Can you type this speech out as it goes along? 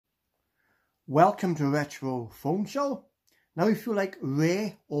Welcome to a retro phone show. Now if you like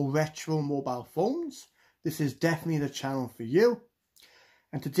rare or retro mobile phones, this is definitely the channel for you.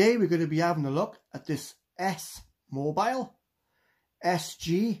 And today we're going to be having a look at this S Mobile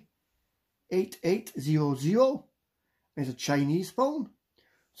S-G8800. It's a Chinese phone.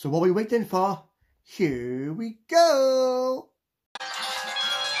 So what are we waiting for? Here we go!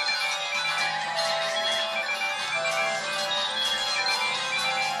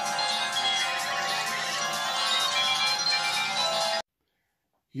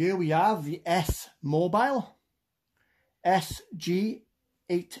 Here we have the S Mobile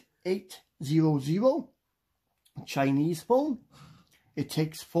S-G8800 Chinese phone. It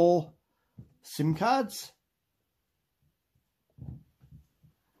takes 4 SIM cards.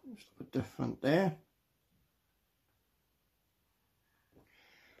 Just a bit different there.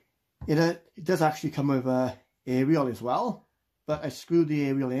 It does actually come with a aerial as well, but I screwed the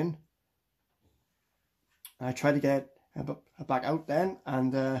aerial in. I tried to get it back out then,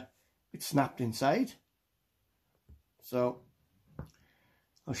 and it snapped inside. So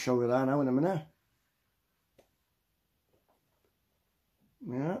I'll show you that now in a minute.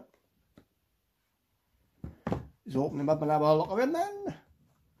 Yeah, just open him up and have a look at him then.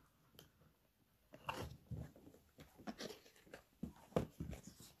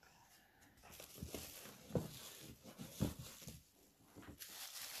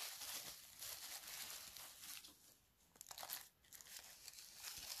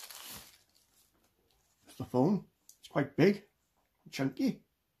 The phone, it's quite big, chunky.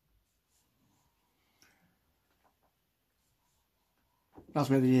 That's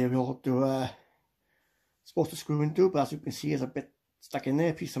where the aerial supposed to screw into, but as you can see, there's a bit stuck in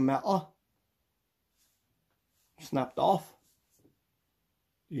there, a piece of metal snapped off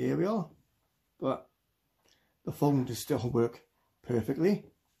the aerial, but the phone does still work perfectly.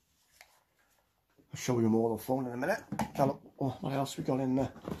 I'll show you more of the phone in a minute. Tell what else we got in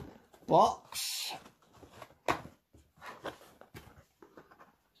the box.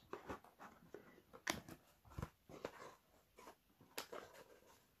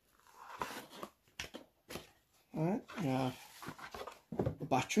 Alright, we have the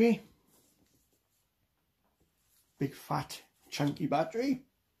battery, big fat chunky battery.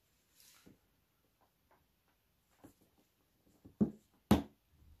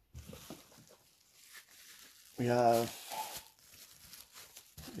 We have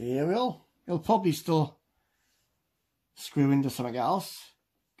the aerial. It'll probably still screw into something else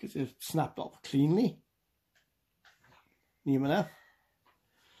because it snapped off cleanly. Near enough.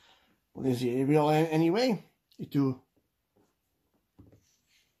 Well, there's the aerial anyway. You do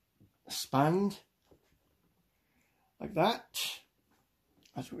expand like that,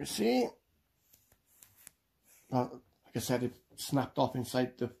 as we can see. Like I said, it snapped off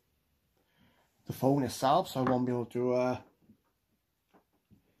inside the phone itself, so I won't be able to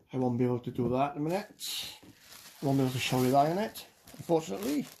do that in a minute. I won't be able to show you that in it,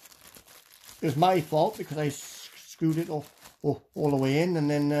 unfortunately. It was my fault because I screwed it all the way in, and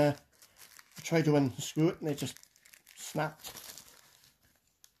then I tried to unscrew it and it just snapped.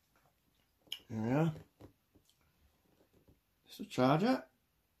 There we are. It's a charger.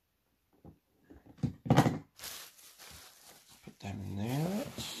 Put them in there.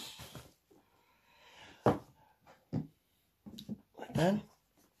 Right then.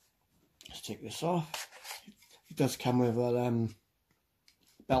 Let's take this off. It does come with a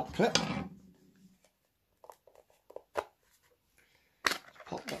belt clip.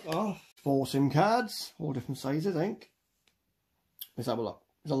 Pop that off. 4 SIM cards, all different sizes, I think. Let's have a look.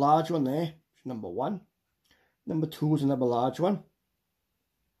 There's a large one there, number 1. Number 2 is another large one.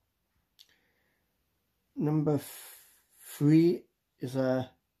 Number 3 is a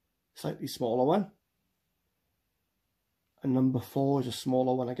slightly smaller one. And number 4 is a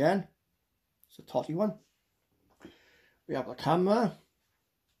smaller one again. It's a totty one. We have the camera.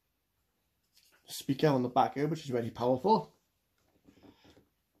 The speaker on the back here, which is very powerful.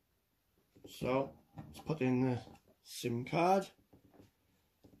 So let's put in the SIM card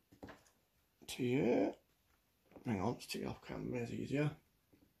to here. Hang on, let's take it off camera, it's easier.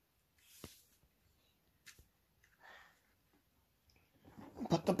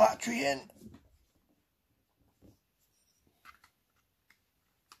 Put the battery in.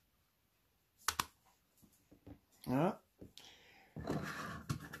 Yeah. Put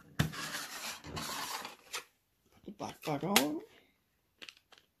the back on.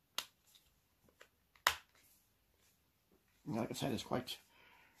 Like I said, it's quite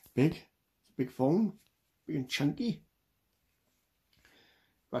big. It's a big phone, big and chunky.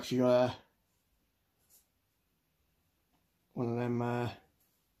 We've actually got one of them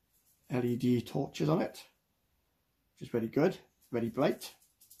LED torches on it, which is very good, very bright.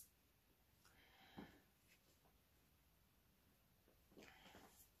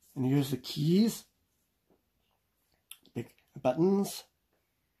 And here's the keys, big buttons.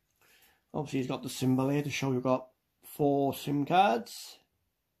 Obviously he's got the symbol here to show you've got 4 SIM cards.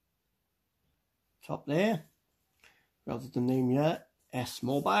 Top there, rather than the name here, S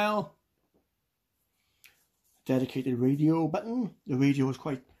Mobile. Dedicated radio button. The radio is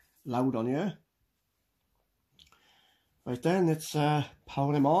quite loud on here. Right then, let's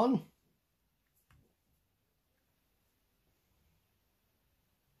power him on.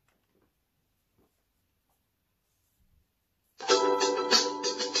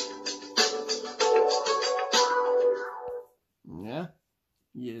 Yeah,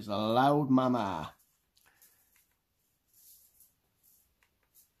 he is a loud mama.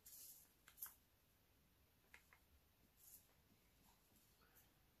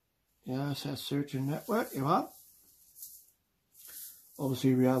 Yeah, it says searching network, you have.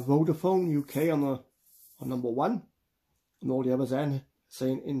 Obviously we have Vodafone UK on number 1, and all the others then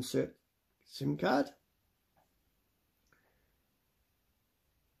saying insert SIM card.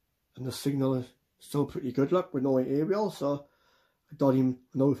 And the signal is still pretty good, look, with no aerial, so I don't even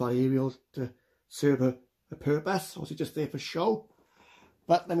know if our aerial to serve a purpose, or is it just there for show?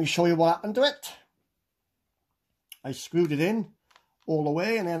 But let me show you what happened to it. I screwed it in all the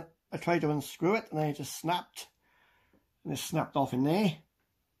way, and then I tried to unscrew it, and then it just snapped. And it snapped off in there.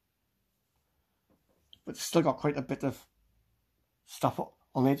 But it's still got quite a bit of stuff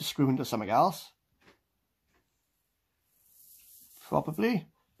on there to screw into something else. Probably.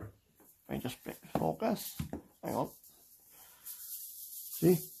 Let me just break the focus. Hang on.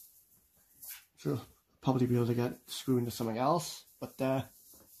 See? So probably be able to get screw into something else. But I'll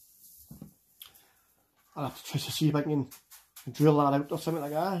have to try to see if I can drill that out or something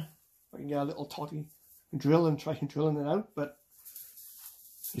like that. I can get a little toddy drill and try drilling it out, but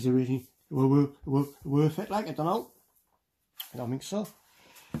is it really worth it? Like, I don't know. I don't think so.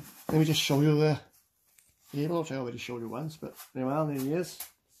 Let me just show you the cable, which I already showed you once, but anyway, there he is,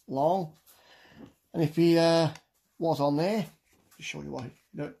 long. And if he was on there, just show you what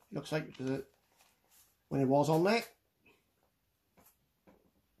it looks like when it was on there.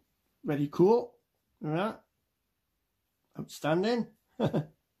 Very cool. Alright. Outstanding.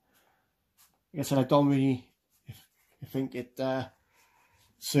 Like I said, I don't really think it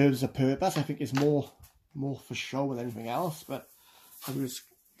serves a purpose. I think it's more for show than anything else. But as you can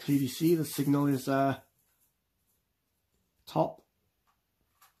clearly see, the signal is top.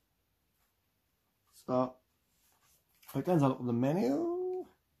 So right then, I'll look at the menu.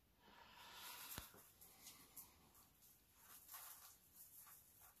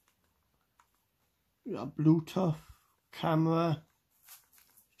 We got Bluetooth, camera.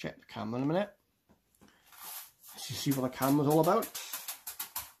 Check the camera in a minute. Let's see what the camera's all about.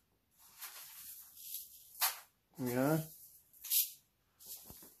 Yeah.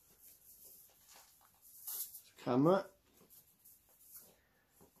 Camera.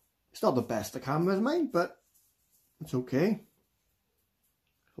 It's not the best of cameras, mate, but it's okay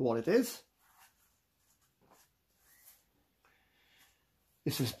for what it is.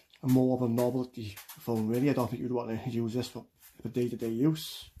 This is more of a novelty phone, really. I don't think you'd want to use this for day-to-day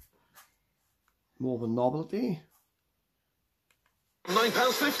use. More of a novelty.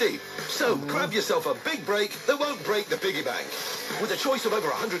 £9.50. So grab yourself a big break that won't break the piggy bank. With a choice of over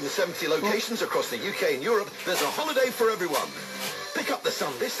 170 locations across the UK and Europe, there's a holiday for everyone. Pick up the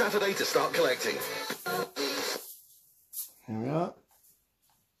Sun this Saturday to start collecting. Here we are.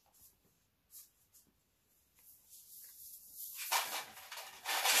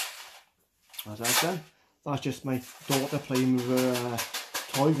 As I said, that's just my daughter playing with her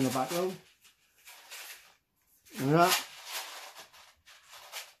toys in the background. Here we are.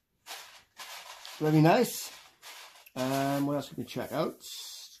 Very nice. What else can we check out?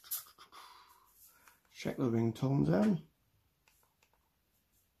 Check the ringtones then.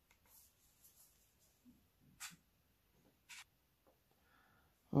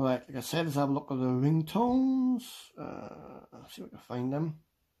 Alright, like I said, let's have a look at the ringtones. Let's see if we can find them.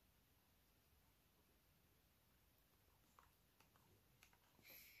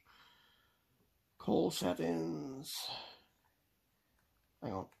 Call settings.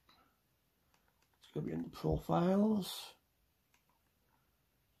 Hang on. It's going to be in the profiles.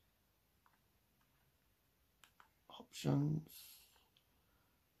 Options.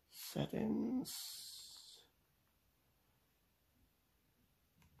 Settings.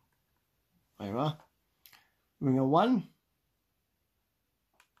 There we are. Ringer 1.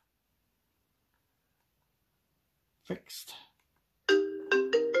 Fixed.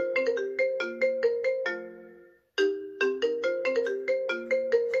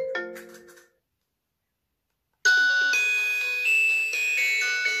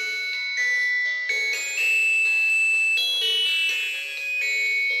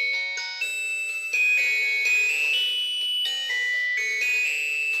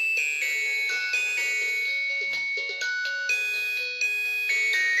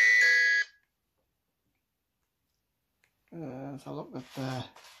 got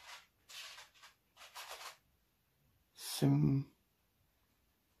Sim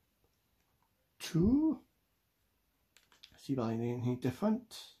 2. See if I need anything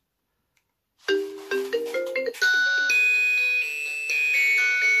different.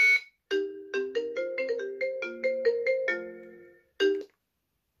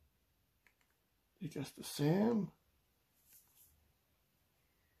 They're just the same.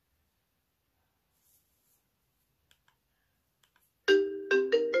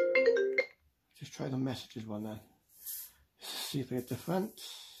 Just try the messages one then. See if they're different.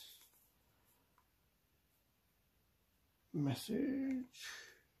 Message.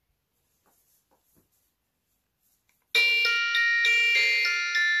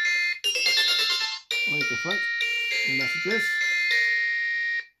 Very different. The messages.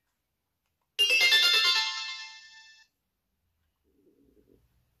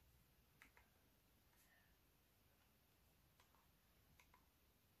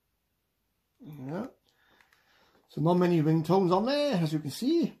 Yeah. So not many ringtones on there, as you can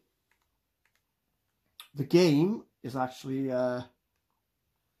see. The game is actually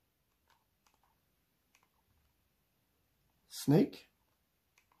Snake.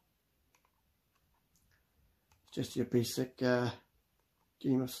 Just your basic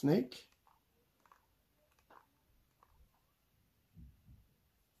game of Snake.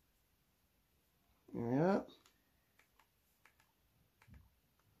 Yeah.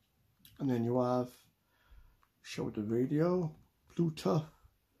 And then you have show the radio, Bluetooth,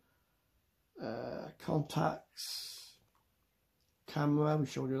 contacts, camera, we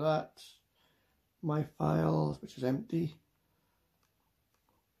showed you that, my files, which is empty,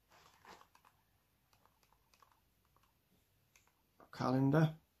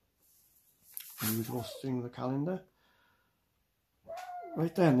 calendar, the usual thing of the calendar.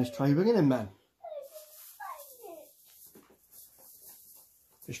 Right then, let's try ringing him then.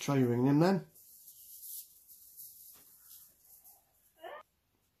 Let's try ringing him then.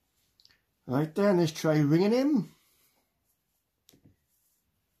 Right then, let's try ringing him.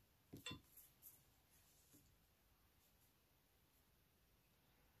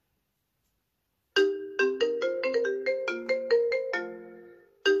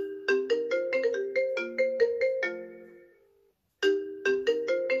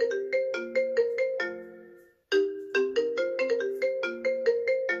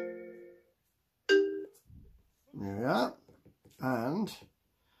 Yeah, and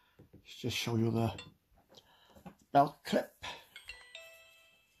let's just show you the belt clip.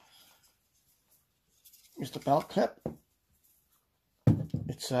 Here's the belt clip.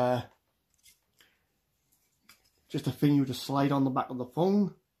 It's just a thing you just slide on the back of the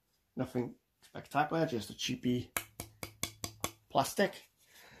phone. Nothing spectacular, just a cheapy plastic.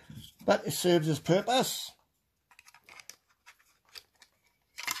 But it serves its purpose.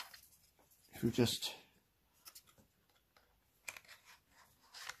 If you just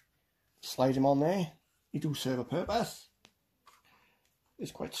slide them on there, you do serve a purpose.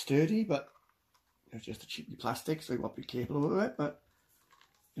 It's quite sturdy, but it's just a cheapy plastic, so you won't be capable of it, but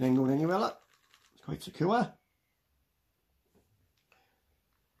it ain't going anywhere. Look. It's quite secure.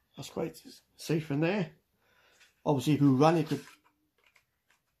 That's quite safe in there. Obviously, if you run, you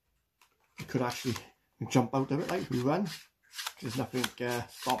could actually jump out of it, like if you run. There's nothing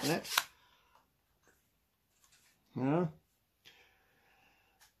stopping it. Yeah.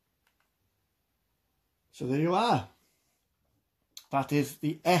 So there you are. That is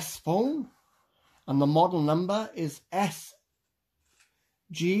the S phone, and the model number is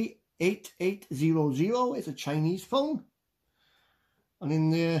S-G8800. It's a Chinese phone, and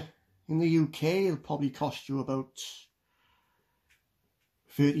in the UK it'll probably cost you about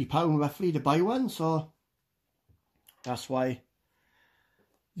 £30 roughly to buy one. So that's why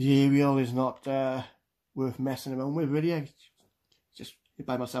the aerial is not worth messing around with, really. Just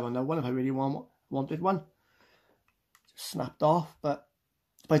buy myself another one if I really wanted one. Just snapped off. But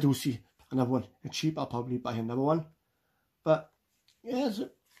if I do see another one cheap, I'll probably buy another one. But yeah, it's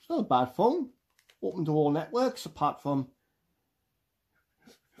not a bad phone. Open to all networks apart from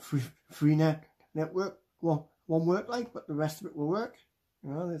free network won't work, like, but the rest of it will work.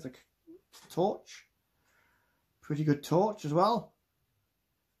 You know, there's a torch, pretty good torch as well.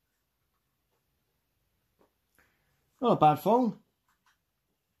 Not a bad phone.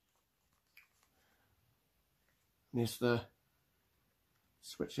 There's the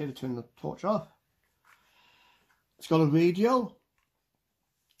switch here to turn the torch off. It's got a radio.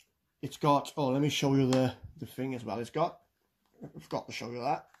 It's got, oh, let me show you the thing as well. It's got, I forgot to show you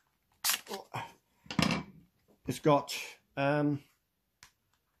that. It's got a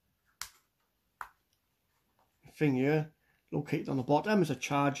thing here, located on the bottom is a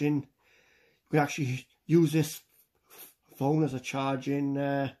charging. You can actually use this phone as a charging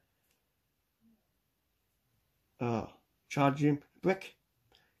brick.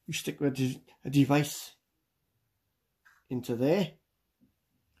 You stick a device into there,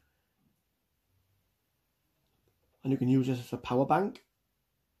 and you can use this as a power bank.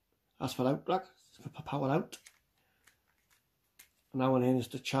 That's for out, like, for power out. And that one in is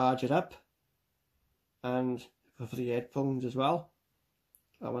to charge it up, and for the headphones as well.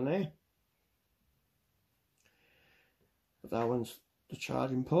 That one there. But that one's the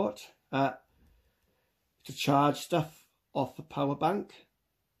charging port. To charge stuff off the power bank.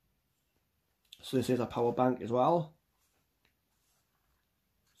 So this is a power bank as well.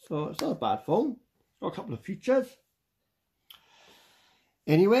 So it's not a bad phone. It's got a couple of features.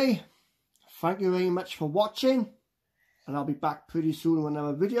 Anyway, thank you very much for watching, and I'll be back pretty soon with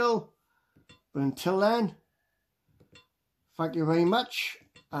another video. But until then, thank you very much,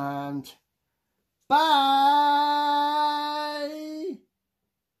 and bye!